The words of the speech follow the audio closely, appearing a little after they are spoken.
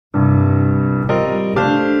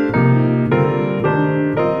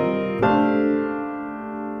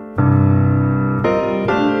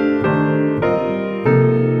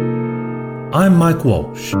Mike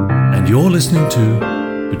Walsh, and you're listening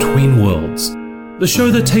to Between Worlds, the show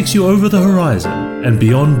that takes you over the horizon and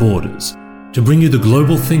beyond borders to bring you the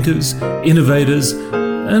global thinkers, innovators,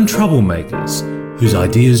 and troublemakers whose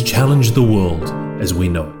ideas challenge the world as we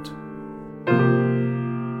know it.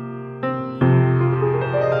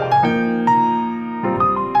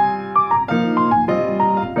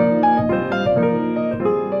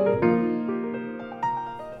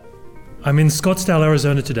 I'm in Scottsdale,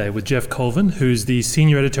 Arizona today with Geoff Colvin, who's the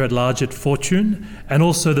senior editor-at-large at Fortune and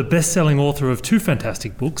also the best-selling author of two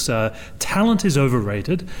fantastic books, Talent is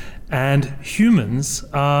Overrated and Humans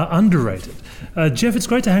Are Underrated. Geoff, it's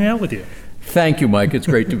great to hang out with you. Thank you, Mike. It's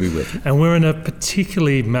great to be with you. And we're in a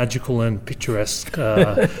particularly magical and picturesque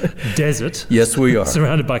desert. Yes, we are.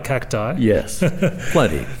 Surrounded by cacti. Yes,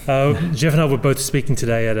 plenty. Geoff and I were both speaking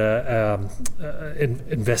today at an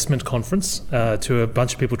investment conference to a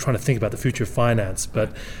bunch of people trying to think about the future of finance.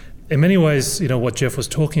 But in many ways, you know, what Geoff was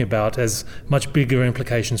talking about has much bigger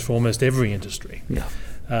implications for almost every industry. Yeah.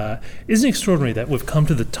 Isn't it extraordinary that we've come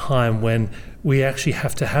to the time when we actually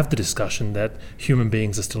have to have the discussion that human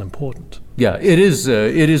beings are still important? Yeah, it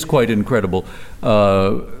is quite incredible.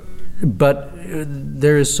 But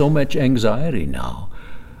there is so much anxiety now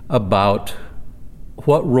about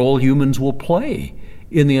what role humans will play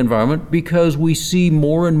in the environment because we see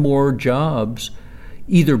more and more jobs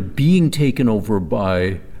either being taken over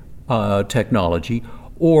by technology,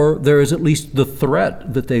 or there is at least the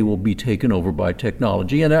threat that they will be taken over by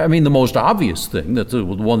technology. And I mean, the most obvious thing, that's the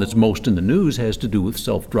one that's most in the news, has to do with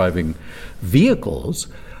self-driving vehicles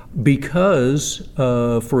because,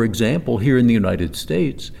 for example, here in the United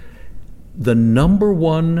States, the number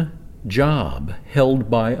one job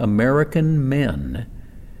held by American men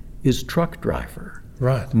is truck driver.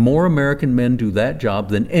 Right. More American men do that job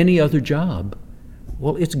than any other job.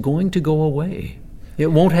 Well, it's going to go away. It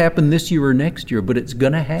won't happen this year or next year, but it's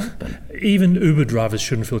going to happen. Even Uber drivers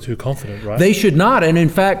shouldn't feel too confident, right? They should not. And in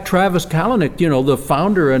fact, Travis Kalanick, you know, the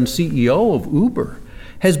founder and CEO of Uber,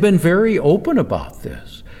 has been very open about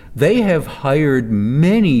this. They have hired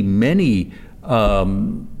many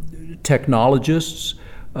technologists,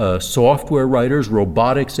 software writers,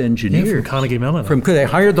 robotics engineers. Yeah, from Carnegie Mellon. They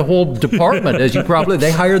hired the whole department,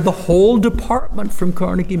 they hired the whole department from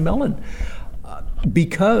Carnegie Mellon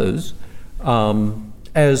because,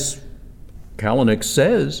 as Kalanick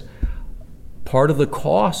says, part of the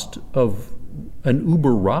cost of an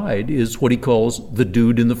Uber ride is what he calls the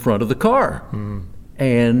dude in the front of the car. Mm.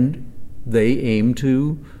 And they aim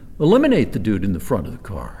to eliminate the dude in the front of the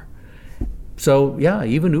car. So, yeah,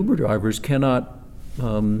 even Uber drivers cannot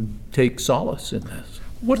take solace in this.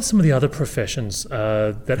 What are some of the other professions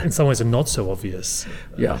that in some ways are not so obvious?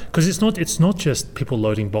 Yeah. Because it's not just people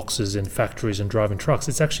loading boxes in factories and driving trucks.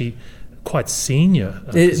 It's actually quite senior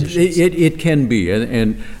positions. It can be,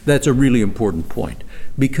 and that's a really important point.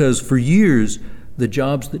 Because for years, the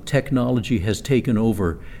jobs that technology has taken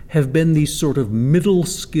over have been these sort of middle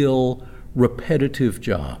skill, repetitive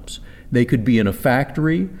jobs. They could be in a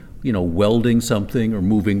factory, you know, welding something or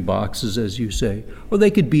moving boxes, as you say, or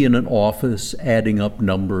they could be in an office adding up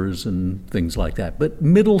numbers and things like that. But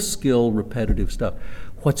middle skill, repetitive stuff.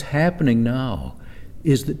 What's happening now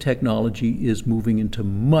is that technology is moving into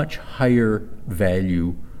much higher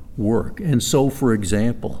value work. And so, for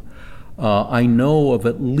example, I know of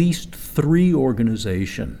at least 3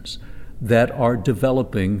 organizations that are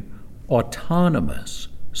developing autonomous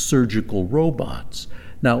surgical robots.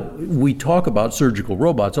 Now, we talk about surgical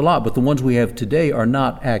robots a lot, but the ones we have today are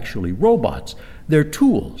not actually robots. They're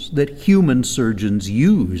tools that human surgeons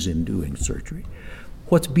use in doing surgery.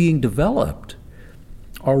 What's being developed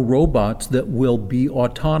are robots that will be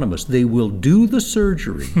autonomous. They will do the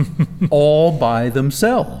surgery all by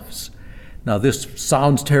themselves. Now, this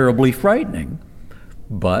sounds terribly frightening,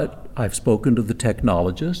 but I've spoken to the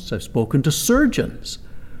technologists, I've spoken to surgeons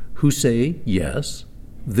who say, yes,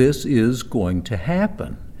 this is going to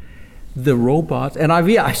happen. The robots, and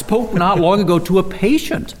I spoke not long ago to a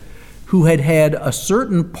patient who had had a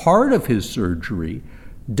certain part of his surgery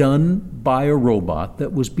done by a robot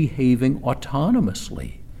that was behaving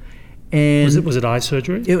autonomously. And was it eye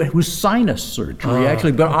surgery? It was sinus surgery,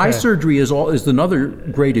 actually, but okay. Eye surgery is another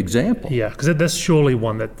great example. Yeah, because that's surely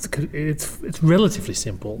one that it's relatively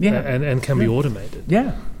simple, and can be automated.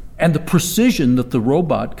 Yeah, and the precision that the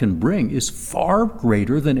robot can bring is far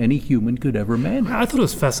greater than any human could ever manage. I thought it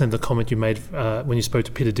was fascinating the comment you made when you spoke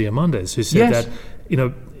to Peter Diamandis, who said that, you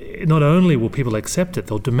know, not only will people accept it,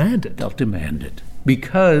 they'll demand it. They'll demand it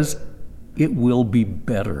because it will be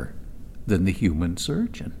better than the human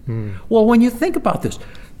surgeon. Well, when you think about this,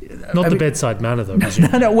 not the bedside manner, though.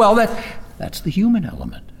 No. Well, That's the human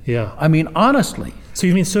element. Yeah. I mean, honestly. So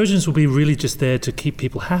you mean surgeons will be really just there to keep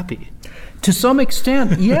people happy? To some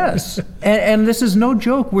extent, yes. and this is no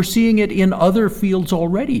joke. We're seeing it in other fields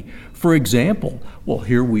already. For example, well,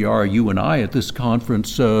 here we are, you and I, at this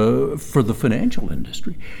conference for the financial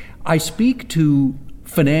industry. I speak to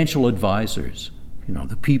financial advisors,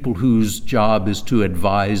 the people whose job is to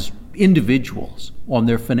advise individuals on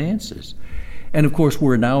their finances. And of course,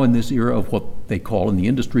 we're now in this era of what they call in the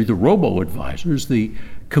industry the robo-advisors, the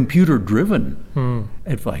computer-driven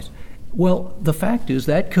advice. Well, the fact is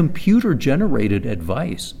that computer-generated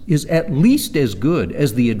advice is at least as good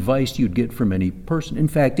as the advice you'd get from any person. In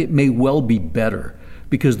fact, it may well be better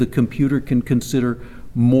because the computer can consider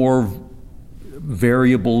more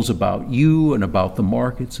variables about you and about the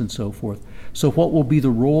markets and so forth. So what will be the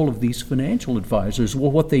role of these financial advisors?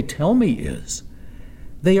 Well, what they tell me is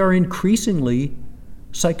they are increasingly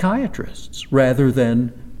psychiatrists rather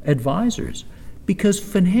than advisors, because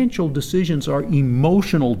financial decisions are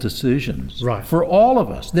emotional decisions for all of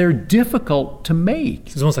us. They're difficult to make.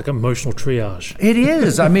 It's almost like emotional triage. It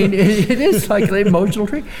is. I mean, it is like the emotional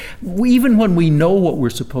triage. Even when we know what we're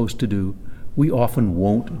supposed to do, we often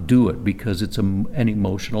won't do it because it's an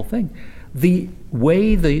emotional thing. The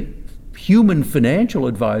way the human financial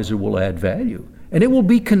advisor will add value, and it will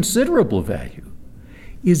be considerable value,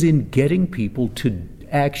 is in getting people to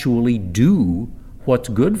actually do what's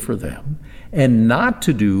good for them and not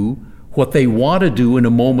to do what they want to do in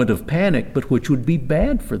a moment of panic, but which would be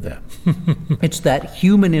bad for them. It's that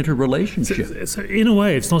human interrelationship. So in a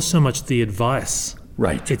way, it's not so much the advice.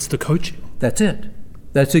 Right. It's the coaching. That's it.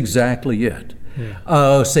 That's exactly it.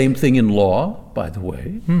 Yeah. Same thing in law, by the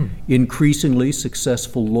way. Increasingly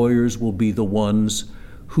successful lawyers will be the ones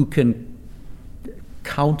who can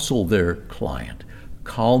counsel their client,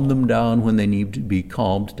 calm them down when they need to be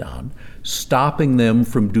calmed down, stopping them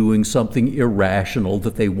from doing something irrational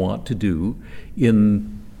that they want to do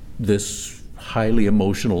in this highly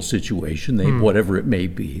emotional situation, whatever it may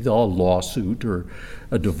be, a lawsuit or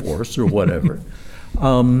a divorce or whatever.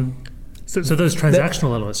 So those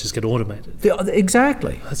transactional elements just get automated.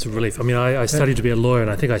 Exactly. That's a relief. I mean, I studied to be a lawyer, and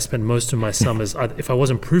I think I spent most of my summers, if I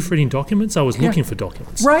wasn't proofreading documents, I was looking for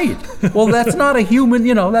documents. Right. Well, that's not a human,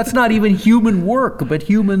 that's not even human work, but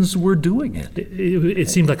humans were doing it. It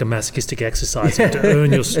seemed like a masochistic exercise to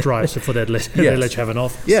earn your stripes before they'd let you have an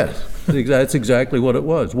office. Yes, that's exactly what it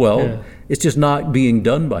was. Well, it's just not being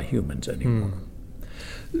done by humans anymore.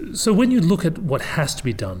 So when you look at what has to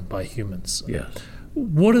be done by humans,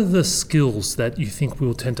 what are the skills that you think we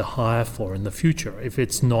will tend to hire for in the future if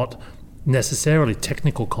it's not necessarily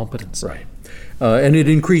technical competence? Right. And it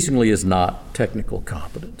increasingly is not technical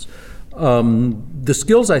competence. The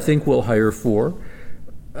skills I think we'll hire for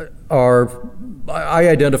are, I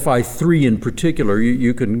identify three in particular.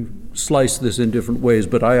 You can slice this in different ways,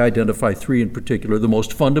 but I identify three in particular. The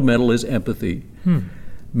most fundamental is empathy,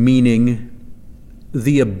 meaning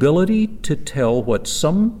the ability to tell what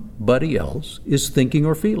somebody else is thinking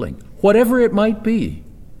or feeling, whatever it might be,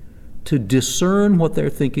 to discern what they're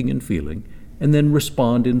thinking and feeling, and then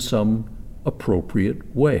respond in some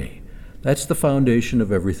appropriate way. That's the foundation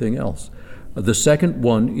of everything else. The second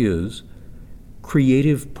one is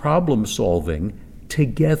creative problem solving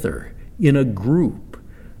together in a group.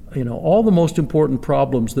 All the most important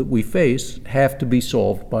problems that we face have to be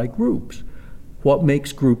solved by groups. What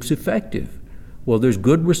makes groups effective? Well, there's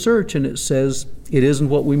good research, and it says it isn't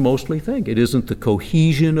what we mostly think. It isn't the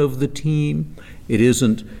cohesion of the team. It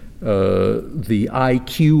isn't the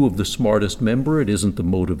IQ of the smartest member. It isn't the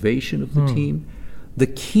motivation of the team. The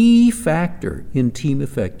key factor in team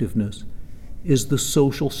effectiveness is the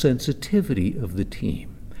social sensitivity of the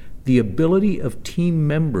team, the ability of team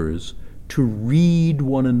members to read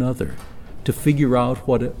one another, to figure out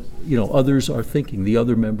what others are thinking, the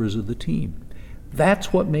other members of the team.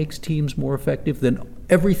 That's what makes teams more effective than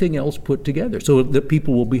everything else put together, so that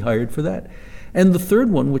people will be hired for that. And the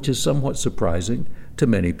third one, which is somewhat surprising to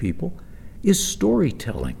many people, is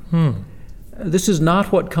storytelling. This is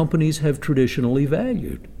not what companies have traditionally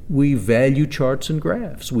valued. We value charts and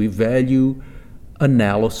graphs. We value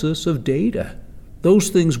analysis of data. Those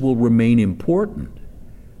things will remain important,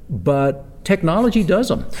 but technology does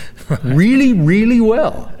them really, really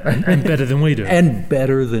well. And better than we do. And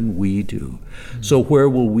better than we do. So where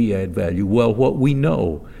will we add value? Well, what we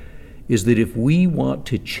know is that if we want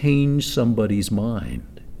to change somebody's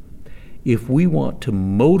mind, if we want to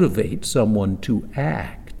motivate someone to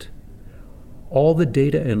act, all the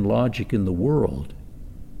data and logic in the world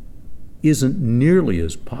isn't nearly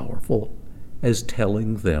as powerful as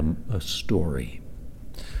telling them a story.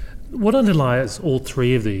 What underlies all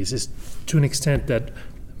three of these is, to an extent, that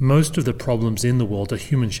most of the problems in the world are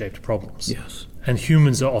human-shaped problems. Yes. And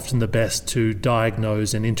humans are often the best to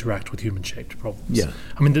diagnose and interact with human-shaped problems. Yeah.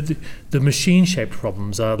 I mean, the machine-shaped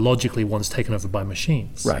problems are logically ones taken over by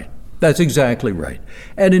machines. Right. That's exactly right.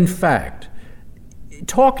 And in fact,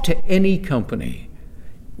 talk to any company,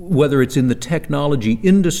 whether it's in the technology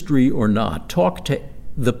industry or not, talk to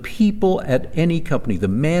the people at any company, the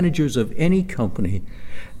managers of any company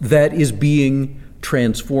that is being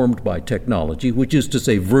transformed by technology, which is to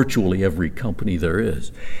say virtually every company there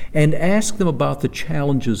is, and ask them about the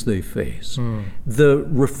challenges they face. The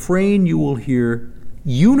refrain you will hear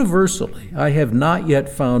universally, I have not yet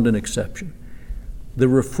found an exception, the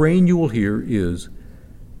refrain you will hear is,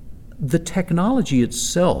 the technology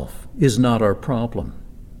itself is not our problem.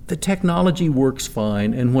 The technology works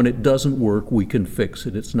fine, and when it doesn't work, we can fix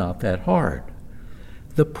it. It's not that hard.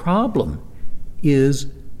 The problem is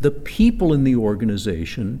the people in the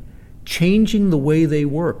organization changing the way they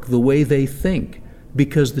work, the way they think,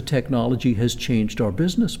 because the technology has changed our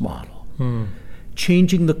business model.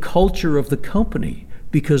 Changing the culture of the company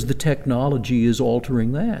because the technology is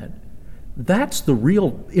altering that. That's the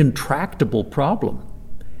real intractable problem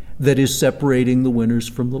that is separating the winners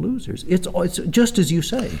from the losers. It's just as you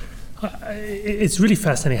say. It's really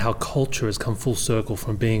fascinating how culture has come full circle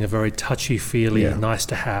from being a very touchy-feely, nice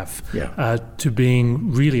to have, to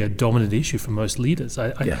being really a dominant issue for most leaders.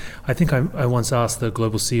 I think I once asked the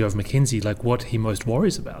global CEO of McKinsey what he most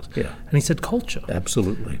worries about, and he said culture.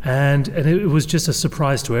 Absolutely. And it was just a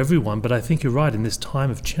surprise to everyone. But I think you're right. In this time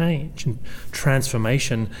of change and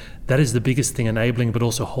transformation, that is the biggest thing enabling, but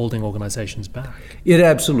also holding organizations back. It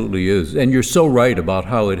absolutely is. And you're so right about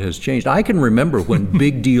how it has changed. I can remember when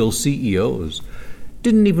big deal CEOs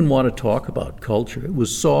didn't even want to talk about culture. It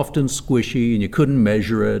was soft and squishy, and you couldn't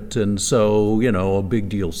measure it. And so, a big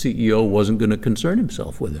deal CEO wasn't going to concern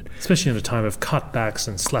himself with it. Especially in a time of cutbacks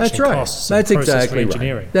and slashing That's right. costs and That's process exactly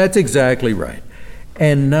re-engineering. Right. That's exactly right.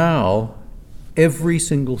 And now, every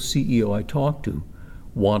single CEO I talk to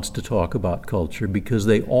wants to talk about culture because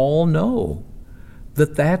they all know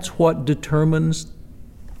that that's what determines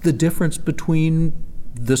the difference between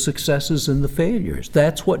the successes and the failures.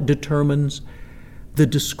 That's what determines the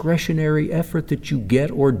discretionary effort that you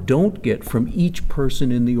get or don't get from each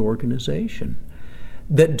person in the organization.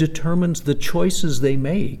 That determines the choices they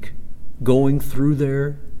make going through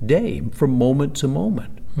their day from moment to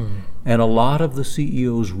moment. And a lot of the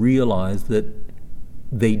CEOs realize that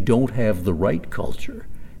they don't have the right culture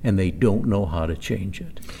and they don't know how to change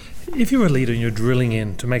it. If you're a leader and you're drilling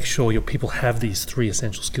in to make sure your people have these three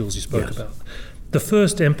essential skills you spoke about, the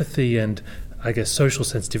first, empathy and I guess social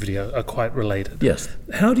sensitivity are quite related. Yes.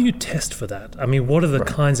 How do you test for that? I mean, what are the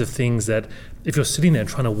kinds of things that, if you're sitting there and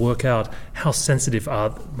trying to work out how sensitive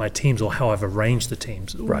are my teams or how I've arranged the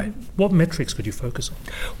teams, what metrics could you focus on?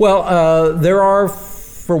 Well, there are,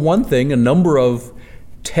 for one thing, a number of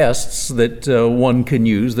tests that one can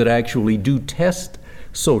use that actually do test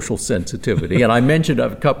social sensitivity, and I mentioned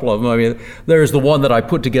a couple of them. I mean, there's the one that I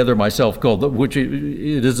put together myself called, which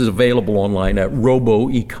it is available online at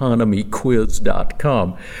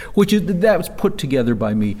roboeconomyquiz.com, that was put together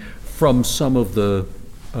by me from some of the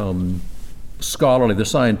scholarly, the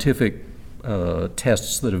scientific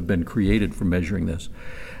tests that have been created for measuring this.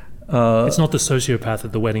 It's not the sociopath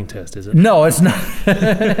at the wedding test, is it? No, it's not.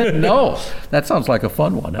 No, that sounds like a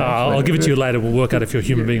fun one. I'll give it to you later. We'll work out if you're a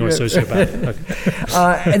human being or a sociopath.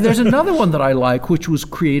 Okay. And there's another one that I like, which was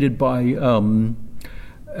created by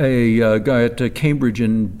a guy at Cambridge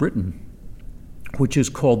in Britain, which is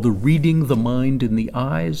called the Reading the Mind in the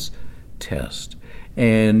Eyes test.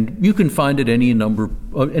 And you can find it any number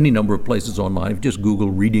of places online. Just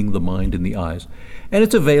Google Reading the Mind in the Eyes. And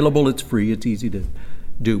it's available, it's free, it's easy to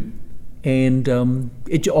do. And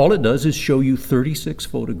all it does is show you 36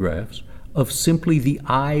 photographs of simply the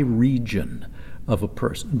eye region of a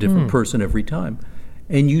person, a different person every time.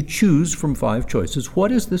 And you choose from 5 choices,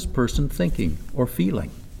 what is this person thinking or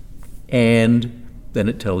feeling? And then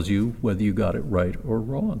it tells you whether you got it right or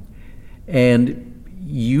wrong. And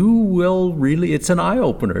you will really, it's an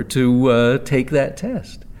eye-opener to take that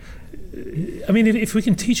test. I mean, if we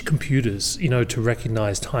can teach computers, to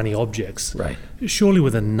recognize tiny objects, right? Surely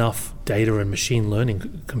with enough data and machine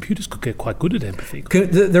learning, computers could get quite good at empathy.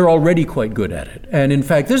 They're already quite good at it. And in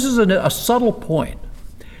fact, this is a subtle point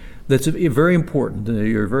that's very important.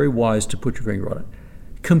 You're very wise to put your finger on it.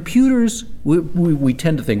 Computers, we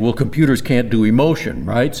tend to think, well, computers can't do emotion,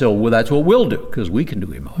 right? So that's what we'll do, because we can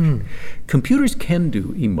do emotion. Computers can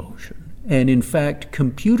do emotion. And in fact,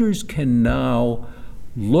 computers can now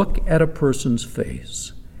look at a person's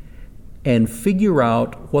face and figure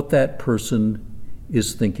out what that person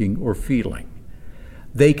is thinking or feeling.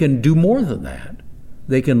 They can do more than that.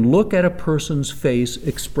 They can look at a person's face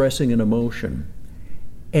expressing an emotion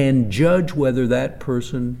and judge whether that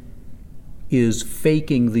person is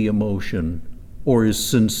faking the emotion or is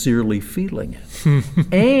sincerely feeling it.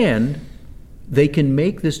 And they can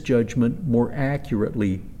make this judgment more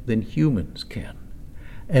accurately than humans can.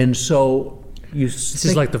 And so this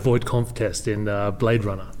is like the Voight-Kampff test in Blade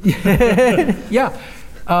Runner. Yeah.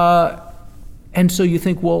 And so you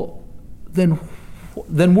think, well, then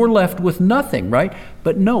we're left with nothing, right?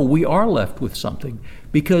 But no, we are left with something,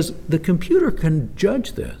 because the computer can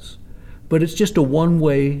judge this, but it's just a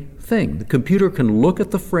one-way thing. The computer can look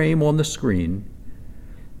at the frame on the screen,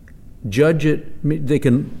 judge it.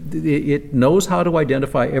 It knows how to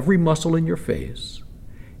identify every muscle in your face.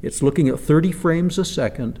 It's looking at 30 frames a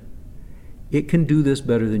second. It can do this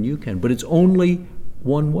better than you can, but it's only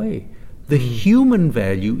one way. The human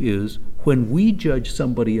value is when we judge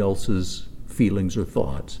somebody else's feelings or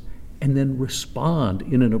thoughts and then respond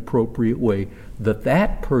in an appropriate way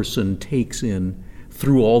that person takes in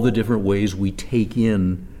through all the different ways we take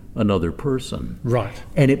in another person. Right.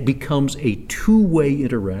 And it becomes a two-way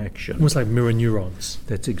interaction. Almost like mirror neurons.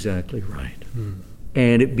 That's exactly right.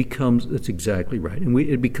 And that's exactly right. And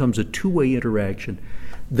it becomes a two-way interaction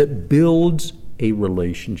that builds a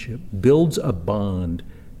relationship, builds a bond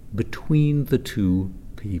between the two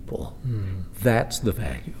people. That's the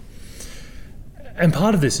value. And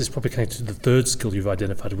part of this is probably connected to the third skill you've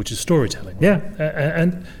identified, which is storytelling. Yeah.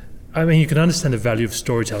 And I mean, you can understand the value of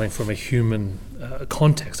storytelling from a human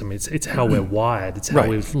context. I mean, it's how we're wired. It's how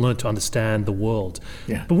we've learned to understand the world.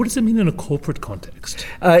 Yeah. But what does it mean in a corporate context?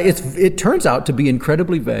 It turns out to be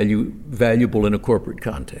incredibly valuable in a corporate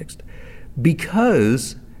context,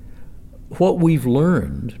 because what we've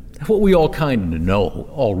learned, what we all kind of know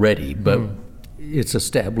already, but it's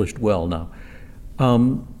established well now,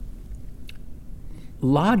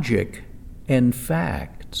 logic and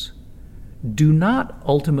facts do not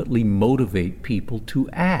ultimately motivate people to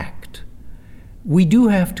act. We do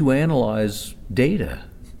have to analyze data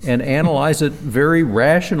and analyze it very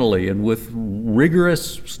rationally and with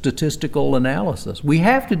rigorous statistical analysis. We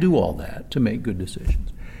have to do all that to make good decisions.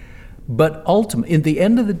 But ultimately, in the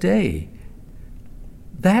end of the day,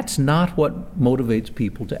 that's not what motivates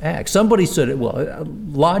people to act. Somebody said, well,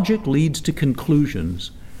 logic leads to conclusions,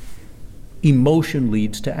 emotion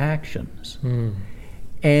leads to actions.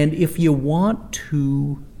 And if you want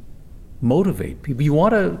to motivate people, you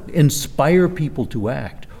want to inspire people to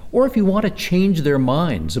act, or if you want to change their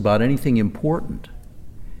minds about anything important,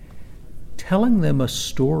 telling them a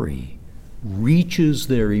story reaches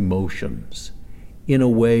their emotions in a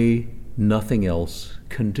way nothing else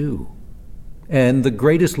can do. And the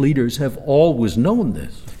greatest leaders have always known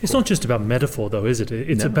this. It's not just about metaphor, though, is it?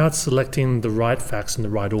 It's about selecting the right facts in the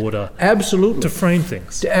right order. Absolutely. To frame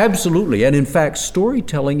things. Absolutely. And in fact,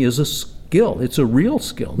 storytelling is a skill. It's a real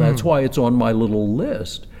skill. That's why it's on my little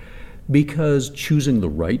list. Because choosing the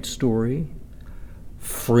right story,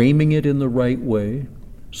 framing it in the right way,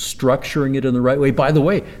 structuring it in the right way. By the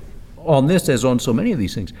way, on this, as on so many of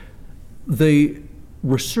these things, the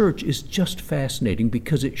research is just fascinating,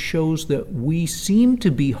 because it shows that we seem to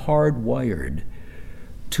be hardwired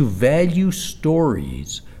to value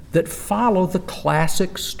stories that follow the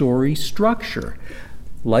classic story structure.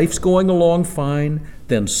 Life's going along fine,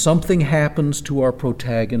 then something happens to our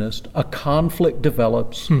protagonist, a conflict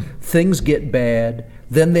develops, things get bad,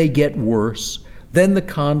 then they get worse, then the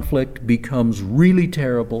conflict becomes really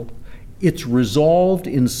terrible, it's resolved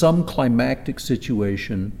in some climactic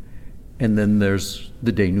situation, and then there's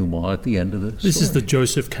the denouement at the end of the story. This is the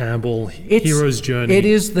Joseph Campbell hero's journey. It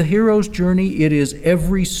is the hero's journey. It is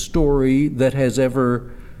every story that has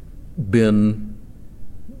ever been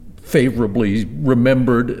favorably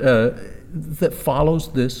remembered that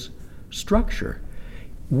follows this structure.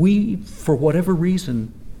 We, for whatever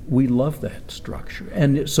reason, we love that structure.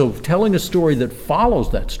 And so telling a story that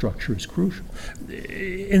follows that structure is crucial.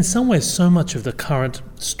 In some ways, so much of the current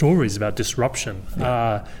stories about disruption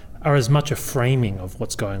are as much a framing of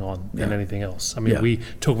what's going on than anything else. I mean, we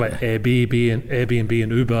talk about Airbnb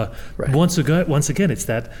and Uber. Right. Once again, it's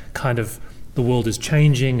that kind of the world is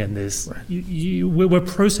changing, and there's we're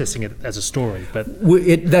processing it as a story, but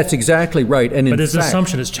that's exactly right. And but there's an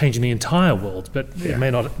assumption it's changing the entire world, but it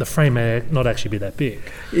may not. The frame may not actually be that big.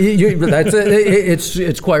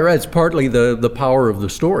 It's quite right. It's partly the power of the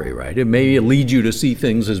story, right? It may lead you to see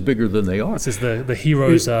things as bigger than they are. This is the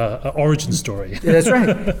hero's origin story. That's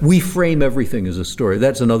right. We frame everything as a story.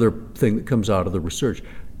 That's another thing that comes out of the research.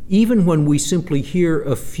 Even when we simply hear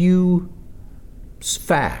a few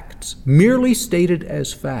facts, merely stated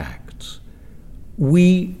as facts,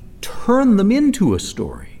 we turn them into a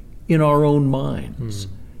story in our own minds,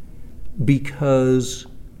 because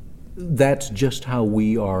that's just how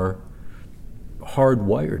we are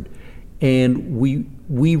hardwired. And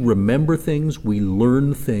we remember things, we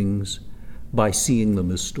learn things by seeing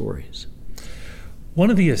them as stories. One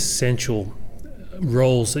of the essential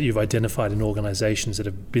roles that you've identified in organizations that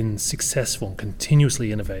have been successful and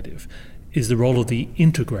continuously innovative is the role of the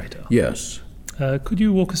integrator. Yes. Could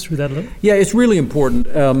you walk us through that a little? Yeah, it's really important.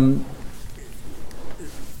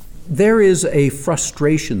 There is a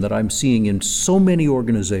frustration that I'm seeing in so many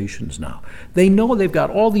organizations now. They know they've got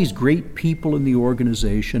all these great people in the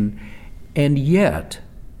organization, and yet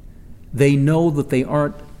they know that they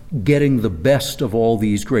aren't getting the best of all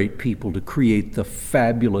these great people to create the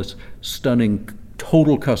fabulous, stunning,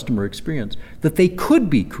 total customer experience that they could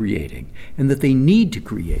be creating and that they need to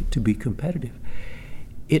create to be competitive.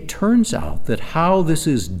 It turns out that how this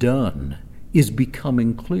is done is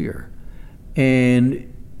becoming clear, and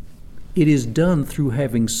it is done through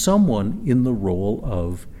having someone in the role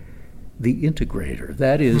of the integrator.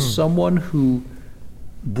 That is, someone who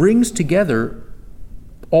brings together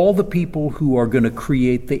all the people who are going to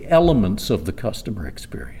create the elements of the customer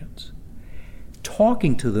experience,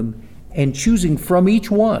 talking to them and choosing from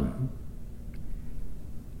each one,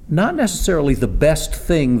 not necessarily the best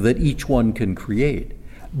thing that each one can create,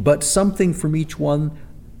 but something from each one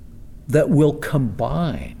that will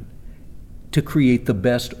combine to create the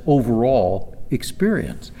best overall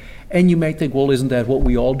experience. And you may think, well, isn't that what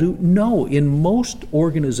we all do? No, in most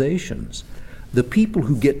organizations, the people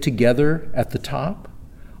who get together at the top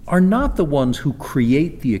are not the ones who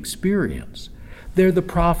create the experience. They're the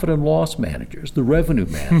profit and loss managers, the revenue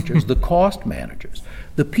managers, the cost managers.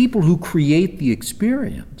 The people who create the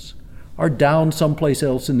experience are down someplace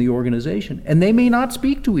else in the organization, and they may not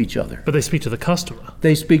speak to each other. But they speak to the customer.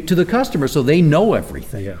 They speak to the customer, so they know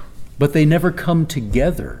everything. Yeah. But they never come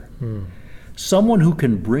together. Someone who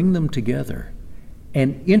can bring them together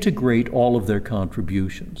and integrate all of their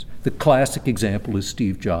contributions. The classic example is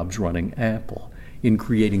Steve Jobs running Apple in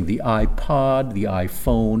creating the iPod, the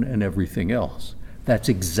iPhone, and everything else. That's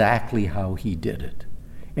exactly how he did it.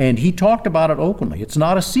 And he talked about it openly. It's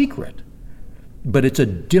not a secret, but it's a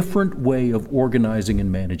different way of organizing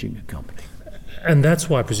and managing a company. And that's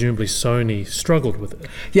why presumably Sony struggled with it.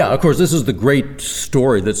 Yeah, of course, this is the great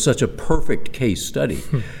story that's such a perfect case study.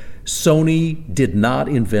 Sony did not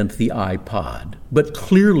invent the iPod, but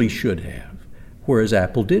clearly should have, whereas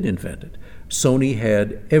Apple did invent it. Sony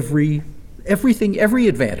had every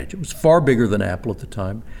advantage. It was far bigger than Apple at the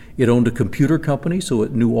time. It owned a computer company, so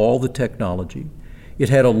it knew all the technology. It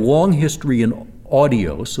had a long history in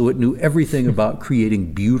audio, so it knew everything about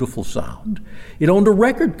creating beautiful sound. It owned a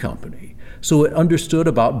record company, so it understood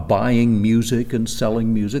about buying music and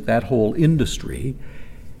selling music, that whole industry.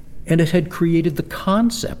 And it had created the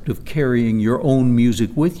concept of carrying your own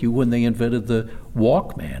music with you when they invented the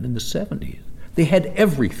Walkman in the 70s. They had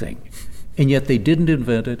everything, and yet they didn't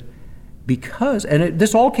invent it because, and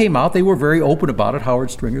this all came out, they were very open about it.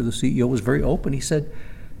 Howard Stringer, the CEO, was very open. He said,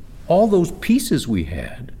 all those pieces we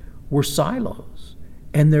had were silos,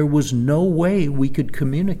 and there was no way we could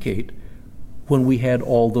communicate when we had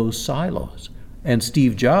all those silos. And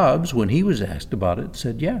Steve Jobs, when he was asked about it,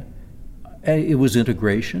 said, yeah, it was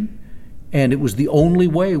integration, and it was the only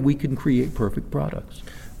way we can create perfect products.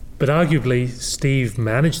 But arguably, Steve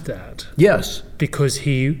managed that. Yes. Because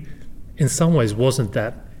he, in some ways, wasn't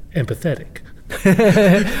that empathetic.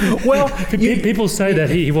 Well, people say that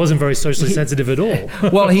he wasn't very socially sensitive at all.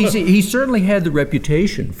 Well, he certainly had the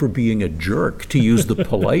reputation for being a jerk, to use the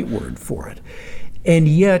polite word for it. And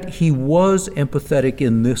yet he was empathetic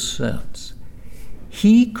in this sense.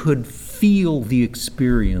 He could feel the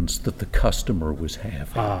experience that the customer was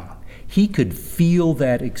having. He could feel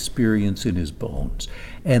that experience in his bones.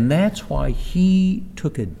 And that's why he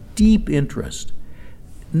took a deep interest,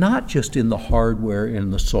 not just in the hardware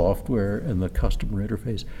and the software and the customer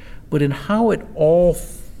interface, but in how it all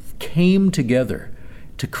came together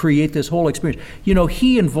to create this whole experience. You know,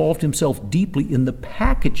 he involved himself deeply in the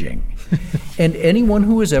packaging. And anyone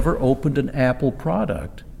who has ever opened an Apple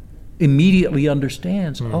product immediately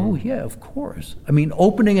understands, oh yeah, of course. I mean,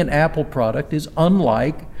 opening an Apple product is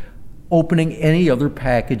unlike opening any other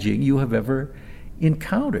packaging you have ever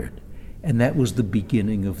encountered. And that was the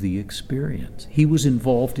beginning of the experience. He was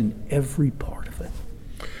involved in every part of it.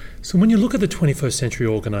 So when you look at the 21st century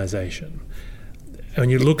organization, and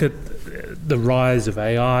you look at the rise of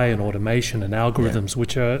AI and automation and algorithms,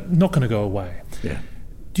 which are not going to go away,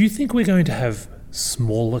 do you think we're going to have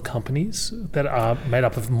smaller companies that are made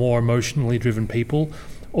up of more emotionally driven people,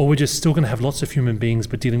 or we're just still going to have lots of human beings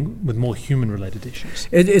but dealing with more human-related issues?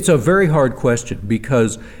 It's a very hard question,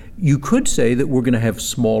 because you could say that we're going to have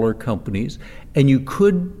smaller companies, and you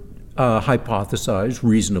could hypothesize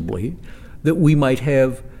reasonably that we might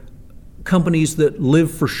have companies that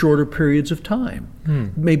live for shorter periods of time.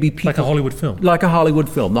 Maybe people, like a Hollywood film. Like a Hollywood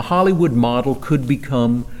film. The Hollywood model could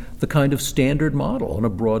become the kind of standard model on a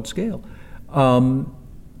broad scale. And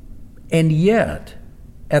yet,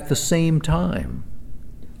 at the same time,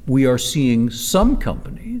 we are seeing some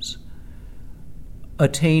companies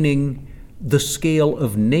attaining the scale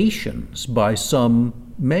of nations by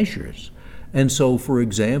some measures. And so, for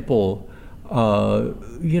example,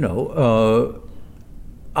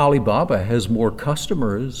 Alibaba has more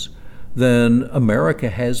customers than America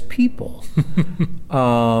has people.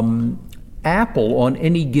 Apple, on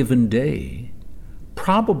any given day,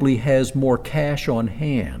 probably has more cash on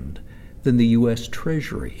hand than the U.S.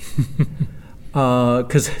 Treasury.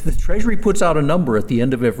 Because the Treasury puts out a number at the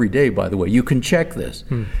end of every day, by the way. You can check this.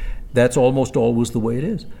 That's almost always the way it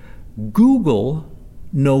is. Google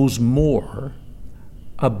knows more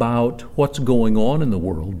about what's going on in the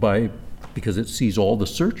world because it sees all the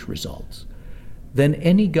search results than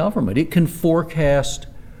any government. It can forecast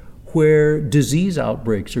where disease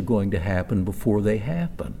outbreaks are going to happen before they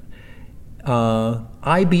happen.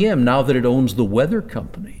 IBM, now that it owns the weather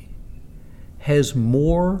company, has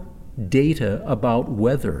more data about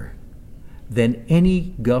weather than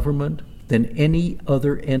any government, than any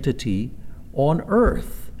other entity on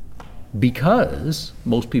Earth. Because,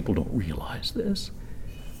 most people don't realize this,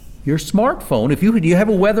 your smartphone, if you have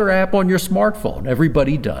a weather app on your smartphone,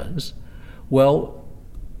 everybody does, well,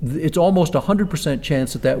 it's almost 100%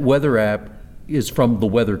 chance that weather app is from the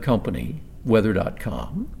weather company,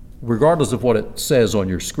 weather.com, regardless of what it says on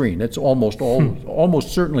your screen. It's almost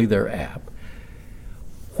certainly their app.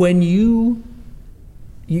 When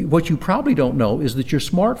what you probably don't know is that your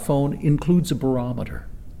smartphone includes a barometer.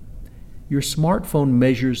 Your smartphone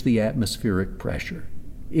measures the atmospheric pressure.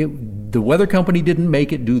 The weather company didn't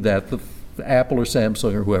make it do that, the Apple or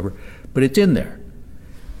Samsung or whoever, but it's in there.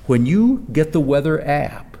 When you get the weather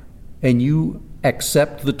app and you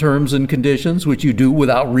accept the terms and conditions, which you do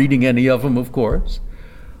without reading any of them, of course,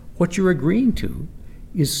 what you're agreeing to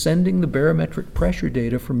is sending the barometric pressure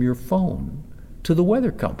data from your phone to the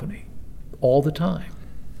weather company all the time.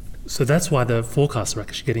 So that's why the forecasts are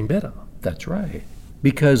actually getting better. That's right.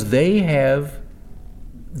 Because they have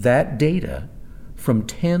that data from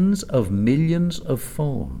tens of millions of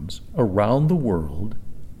phones around the world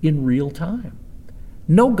in real time.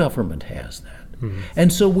 No government has that. Mm-hmm.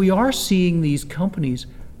 And so we are seeing these companies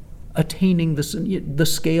attaining the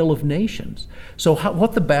scale of nations. So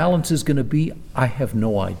what the balance is going to be, I have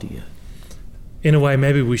no idea. In a way,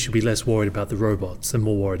 maybe we should be less worried about the robots and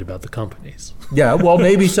more worried about the companies. Yeah, well,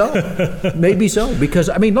 maybe so. Maybe so. Because,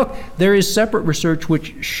 I mean, look, there is separate research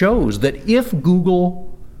which shows that if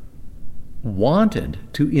Google wanted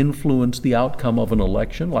to influence the outcome of an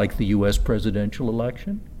election, like the U.S. presidential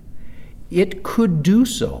election, it could do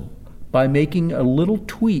so by making a little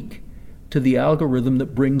tweak to the algorithm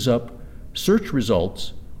that brings up search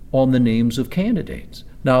results on the names of candidates.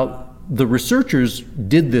 Now, the researchers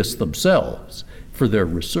did this themselves for their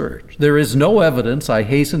research. There is no evidence, I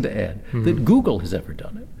hasten to add, that Google has ever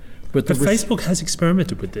done it. But Facebook has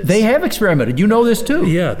experimented with this. They have experimented. You know this too.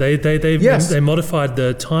 Yeah, they modified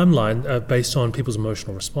the timeline based on people's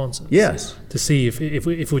emotional responses. Yes. To see if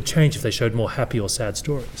it would change if they showed more happy or sad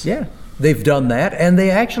stories. Yeah, they've done that. And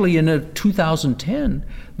they actually, in 2010,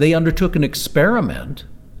 they undertook an experiment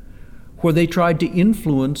where they tried to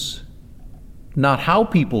influence not how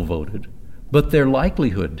people voted, but their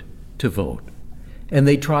likelihood to vote. And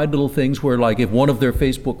they tried little things where, like, if one of their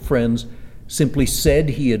Facebook friends simply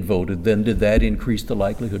said he had voted, then did that increase the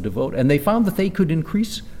likelihood to vote? And they found that they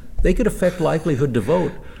could affect likelihood to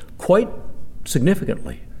vote quite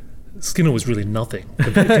significantly. Skinner was really nothing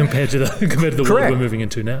compared to the world we're moving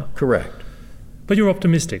into now. Correct. But you're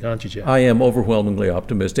optimistic, aren't you, Jeff? I am overwhelmingly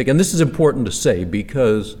optimistic. And this is important to say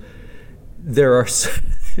because there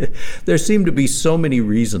seem to be so many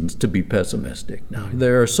reasons to be pessimistic now.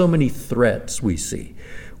 There are so many threats we see.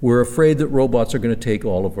 We're afraid that robots are going to take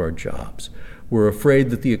all of our jobs. We're afraid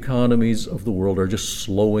that the economies of the world are just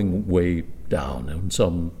slowing way down on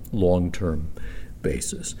some long-term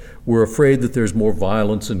basis. We're afraid that there's more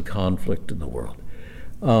violence and conflict in the world.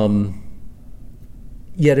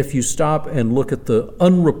 Yet if you stop and look at the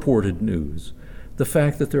unreported news, the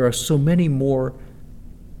fact that there are so many more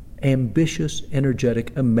ambitious,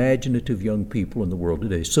 energetic, imaginative young people in the world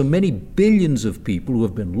today. So many billions of people who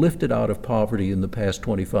have been lifted out of poverty in the past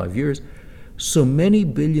 25 years. So many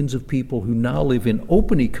billions of people who now live in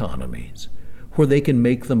open economies where they can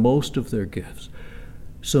make the most of their gifts.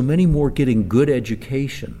 So many more getting good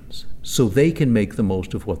educations so they can make the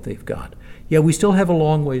most of what they've got. Yeah, we still have a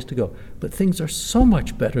long ways to go, but things are so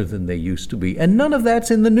much better than they used to be. And none of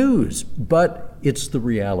that's in the news, but it's the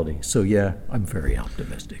reality. So yeah, I'm very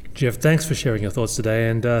optimistic. Jeff, thanks for sharing your thoughts today,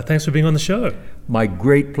 and thanks for being on the show. My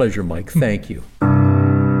great pleasure, Mike. Thank you.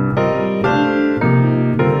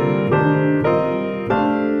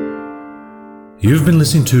 You've been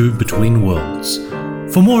listening to Between Worlds.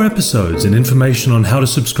 For more episodes and information on how to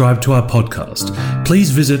subscribe to our podcast,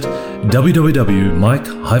 please visit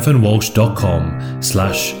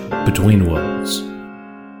www.mike-walsh.com/betweenworlds.